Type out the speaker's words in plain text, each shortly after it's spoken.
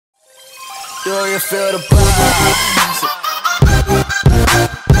Do you feel the vibes?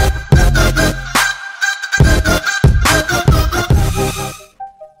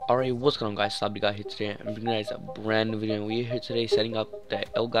 Alright, what's going on guys, SabyTheGod here today. I'm bringing you guys a brand new video and we're here today setting up the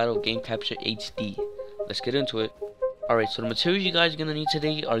Elgato Game Capture HD. Let's get into it. Alright, so the materials you guys are going to need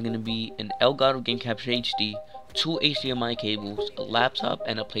today are going to be an Elgato Game Capture HD, 2 HDMI cables, a laptop,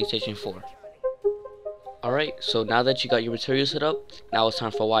 and a PlayStation 4. Alright, so now that you got your materials set up, now it's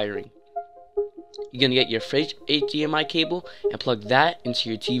time for wiring. You're going to get your fridge HDMI cable and plug that into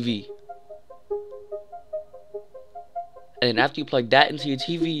your TV. And then after you plug that into your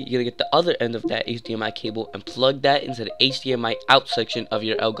TV, you're going to get the other end of that HDMI cable and plug that into the HDMI out section of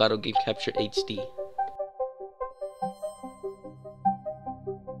your Elgato Game Capture HD.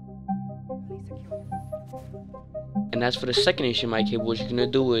 And as for the second HDMI cable, what you're going to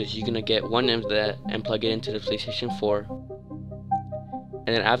do is you're going to get one end of that and plug it into the PlayStation 4.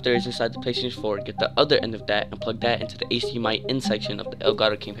 And then after it's inside the PlayStation 4, get the other end of that and plug that into the HDMI in section of the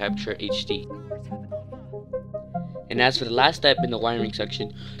Elgato Game Capture HD. And as for the last step in the wiring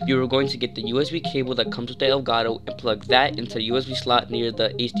section, you are going to get the USB cable that comes with the Elgato and plug that into the USB slot near the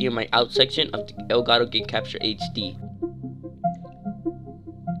HDMI out section of the Elgato Game Capture HD.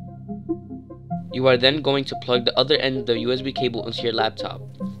 You are then going to plug the other end of the USB cable into your laptop.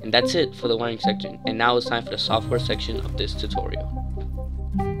 And that's it for the wiring section. And now it's time for the software section of this tutorial.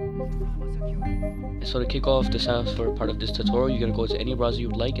 And so to kick off the software part of this tutorial, you're going to go to any browser you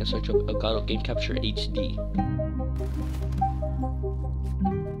would like and search up Elgato Game Capture HD.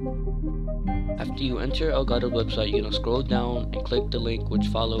 After you enter Elgato's website, you're going to scroll down and click the link which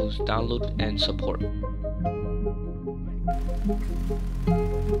follows download and support.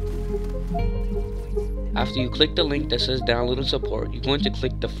 After you click the link that says download and support, you're going to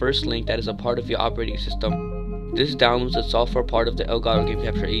click the first link that is a part of your operating system. This downloads the software part of the Elgato Game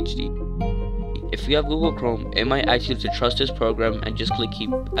Capture HD. If you have Google Chrome, it might ask you to trust this program and just click keep,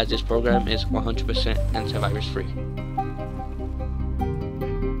 as this program is 100% antivirus free.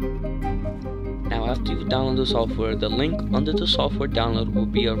 Now after you download the software, the link under the software download will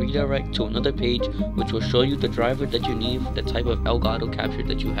be a redirect to another page which will show you the driver that you need for the type of Elgato capture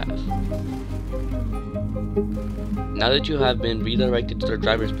that you have. Now that you have been redirected to the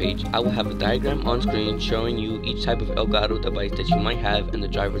drivers page, I will have a diagram on screen showing you each type of Elgato device that you might have and the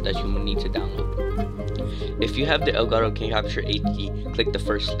drivers that you will need to download. If you have the Elgato Game Capture HD, click the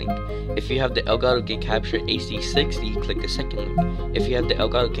first link. If you have the Elgato Game Capture HD60, click the second link. If you have the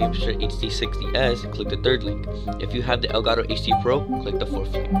Elgato Game Capture HD60S, click the third link. If you have the Elgato HD Pro, click the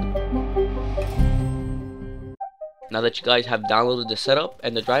fourth link. Now that you guys have downloaded the setup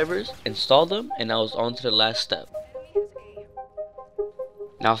and the drivers, install them, and now it's on to the last step.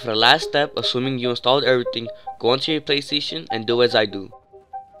 Now for the last step, assuming you installed everything, go onto your PlayStation and do as I do.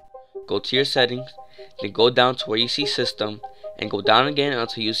 Go to your settings, then go down to where you see system, and go down again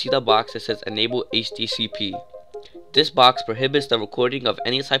until you see the box that says enable HDCP. This box prohibits the recording of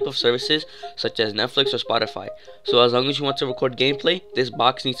any type of services such as Netflix or Spotify. So as long as you want to record gameplay, this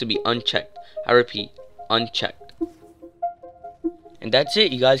box needs to be unchecked. I repeat, unchecked. And that's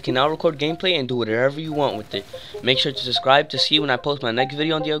it. You guys can now record gameplay and do whatever you want with it. Make sure to subscribe to see when I post my next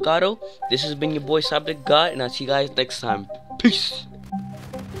video on the Elgato. This has been your boy SabyTheGod, and I'll see you guys next time. Peace!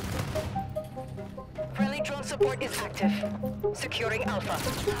 Friendly drone support is active. Securing Alpha.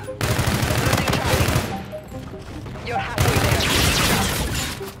 Losing Charlie. You're halfway there.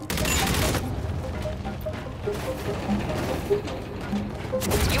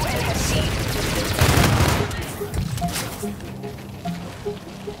 UN has seized.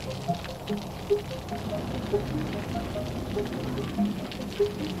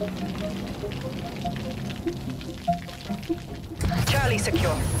 Charlie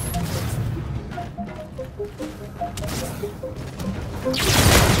secure.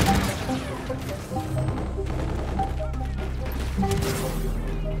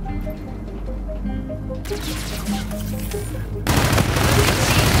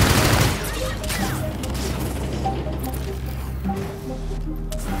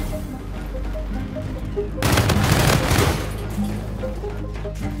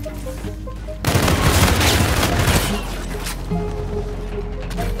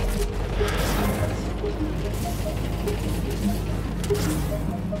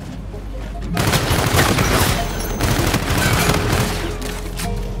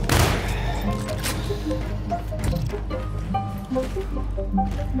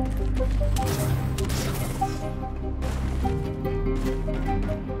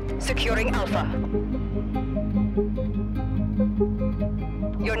 Securing Alpha.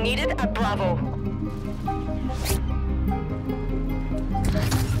 You're needed at Bravo.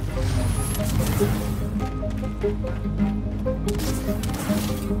 You're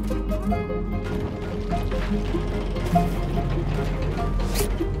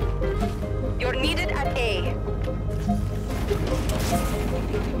needed at A.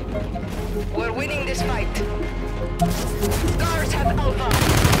 We're winning this fight. Guards have Alpha.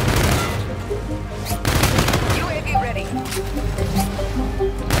 UAV ready.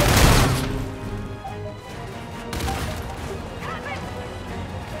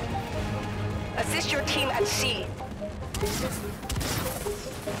 Assist your team at C.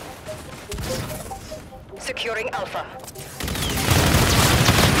 Securing Alpha.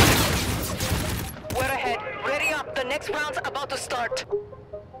 We're ahead. Ready up. The next round's about to start.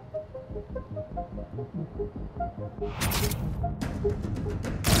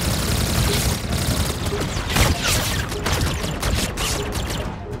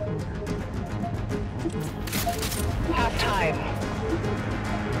 Half time.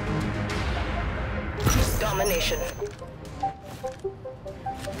 Domination.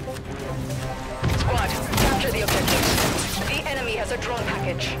 Squad, capture the objectives. The enemy has a drone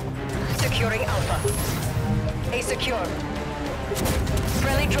package. Securing Alpha. A secure.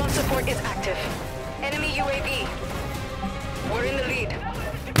 Friendly drone support is active. Enemy UAV. We're in the lead.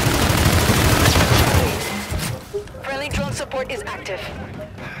 Friendly drone support is active.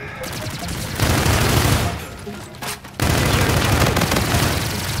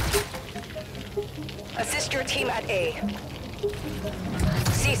 Assist your team at A.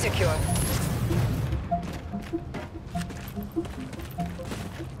 C secure.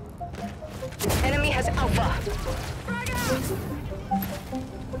 Enemy has Alpha.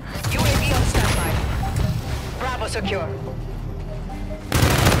 UAV on standby. Bravo secure.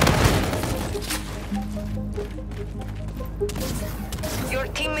 Your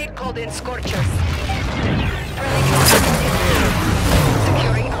teammate called in Scorchers. Friendly drone support is active.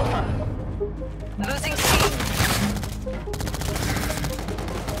 Securing Alpha. Losing C.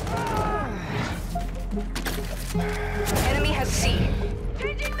 Enemy has C.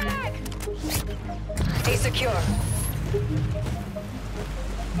 Changing mag! A secure.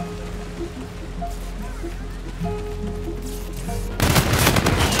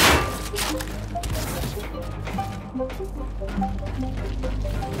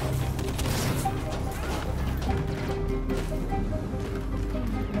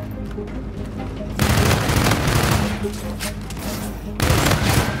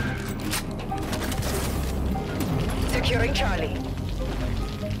 Securing Charlie.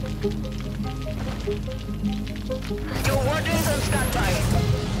 Your wardens on standby.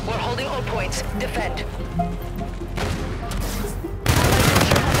 We're holding all points. Defend.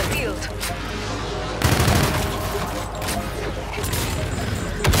 Allied on the field.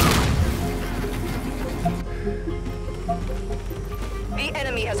 The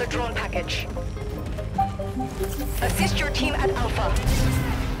enemy has a drone package. Assist your team at Alpha.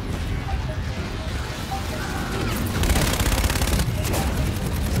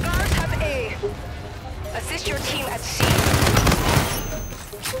 Guards have A. Assist your team at C.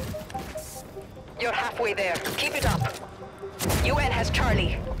 You're halfway there. Keep it up. UN has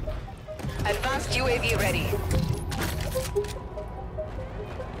Charlie. Advanced UAV ready.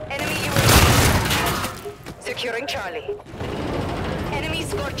 Enemy UAV. Securing Charlie. Enemy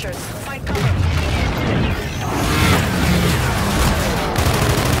Scorchers. Find cover.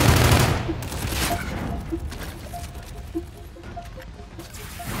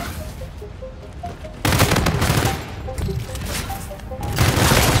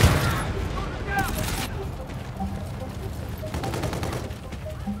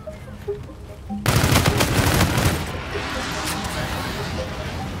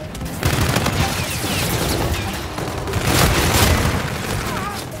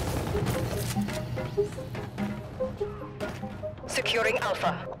 Securing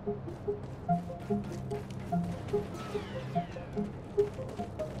Alpha.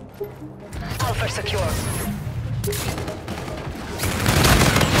 Alpha secure.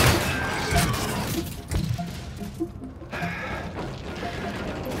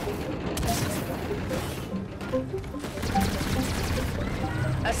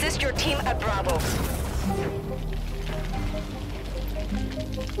 Assist your team at Bravo.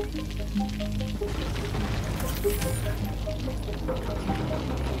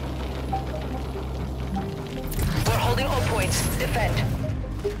 We're holding all points. Defend.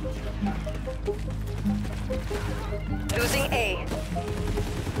 Losing A.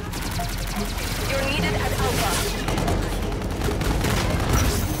 You're needed at Alpha.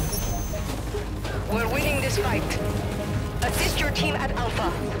 We're winning this fight. Assist your team at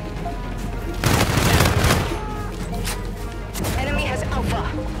Alpha. Enemy has Alpha.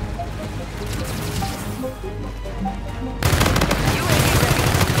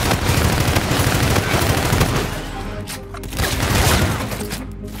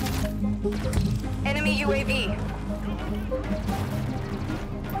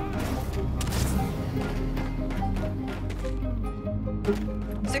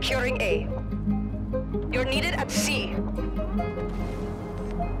 Securing A. You're needed at C.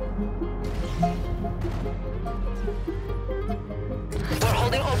 We're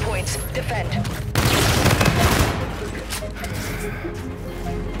holding all points. Defend.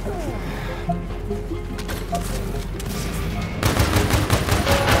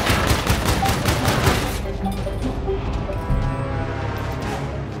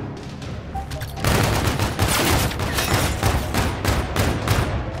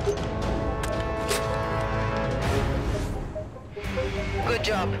 Good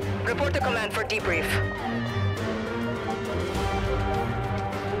job. Report to command for debrief.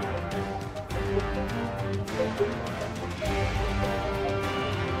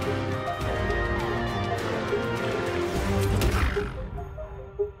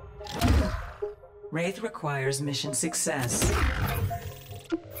 Wraith requires mission success.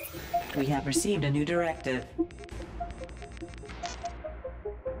 We have received a new directive.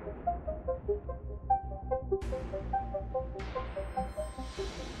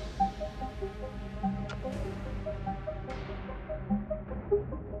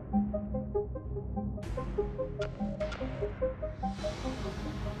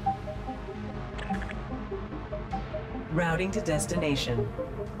 Routing to destination.